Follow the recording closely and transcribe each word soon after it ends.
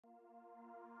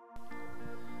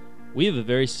We have a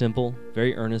very simple,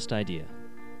 very earnest idea.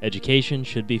 Education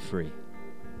should be free.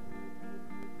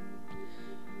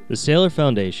 The Saylor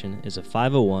Foundation is a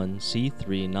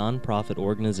 501c3 nonprofit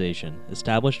organization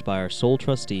established by our sole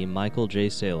trustee Michael J.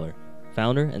 Saylor,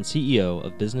 founder and CEO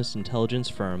of business intelligence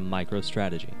firm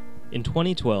MicroStrategy. In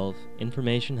 2012,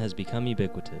 information has become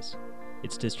ubiquitous,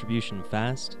 its distribution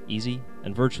fast, easy,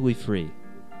 and virtually free.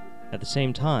 At the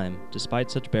same time,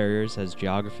 despite such barriers as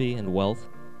geography and wealth,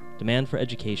 demand for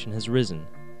education has risen.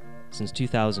 Since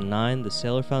 2009, the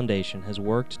Saylor Foundation has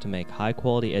worked to make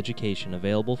high-quality education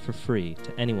available for free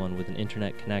to anyone with an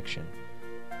internet connection.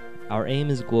 Our aim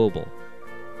is global.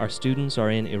 Our students are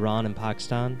in Iran and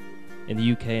Pakistan, in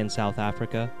the UK and South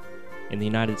Africa, in the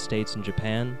United States and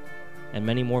Japan, and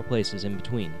many more places in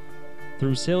between.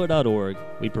 Through Saylor.org,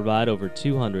 we provide over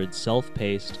 200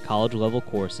 self-paced, college-level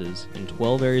courses in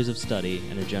 12 areas of study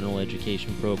and a general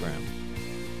education program.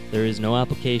 There is no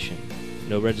application,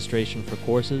 no registration for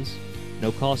courses,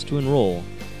 no cost to enroll,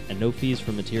 and no fees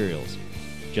for materials,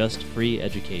 just free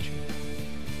education.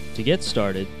 To get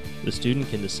started, the student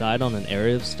can decide on an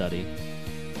area of study,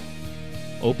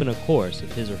 open a course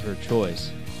of his or her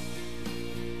choice,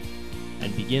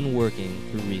 and begin working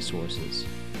through resources,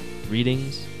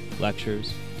 readings,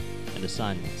 lectures, and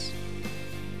assignments.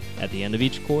 At the end of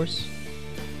each course,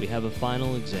 we have a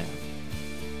final exam.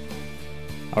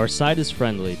 Our site is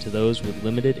friendly to those with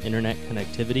limited internet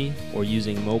connectivity or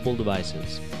using mobile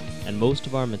devices, and most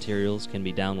of our materials can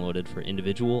be downloaded for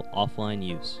individual offline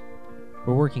use.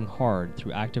 We're working hard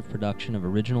through active production of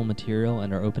original material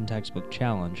and our Open Textbook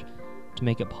Challenge to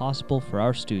make it possible for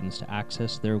our students to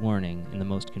access their learning in the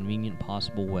most convenient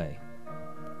possible way.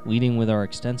 Leading with our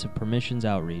extensive permissions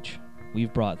outreach,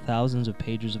 we've brought thousands of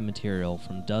pages of material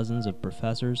from dozens of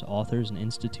professors, authors, and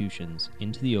institutions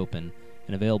into the open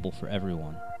and available for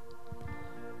everyone.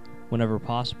 Whenever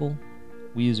possible,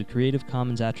 we use a Creative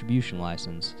Commons Attribution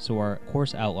license, so our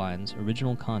course outlines,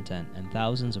 original content, and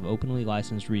thousands of openly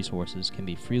licensed resources can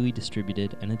be freely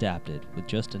distributed and adapted with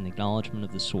just an acknowledgement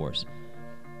of the source.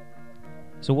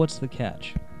 So what's the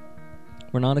catch?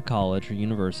 We're not a college or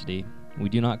university. We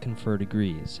do not confer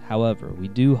degrees. However, we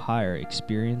do hire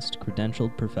experienced,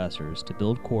 credentialed professors to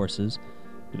build courses,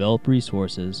 develop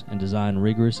resources, and design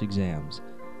rigorous exams.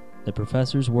 The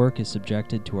professor's work is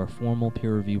subjected to our formal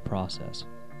peer review process,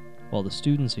 while the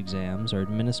students' exams are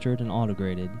administered and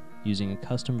auto-graded using a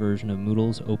custom version of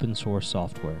Moodle's open source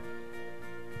software.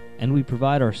 And we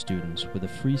provide our students with a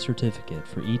free certificate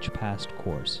for each passed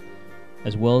course,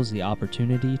 as well as the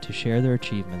opportunity to share their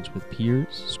achievements with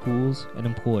peers, schools, and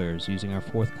employers using our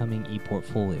forthcoming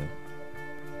e-portfolio.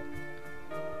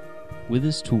 With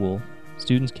this tool,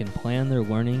 students can plan their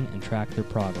learning and track their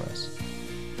progress.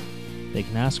 They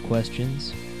can ask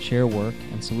questions, share work,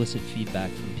 and solicit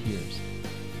feedback from peers.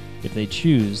 If they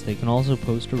choose, they can also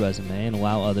post a resume and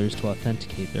allow others to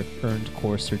authenticate their earned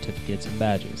course certificates and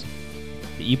badges.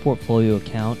 The ePortfolio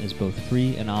account is both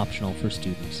free and optional for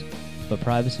students, but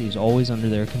privacy is always under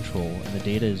their control and the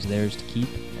data is theirs to keep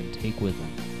and take with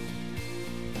them.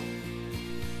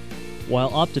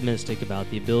 While optimistic about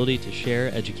the ability to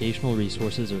share educational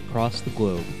resources across the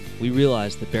globe, we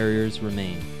realize that barriers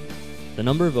remain. The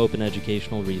number of open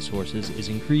educational resources is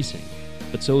increasing,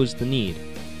 but so is the need.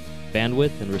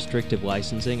 Bandwidth and restrictive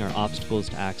licensing are obstacles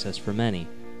to access for many,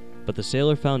 but the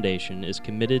Saylor Foundation is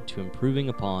committed to improving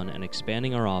upon and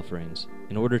expanding our offerings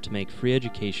in order to make free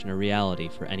education a reality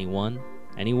for anyone,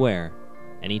 anywhere,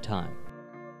 anytime.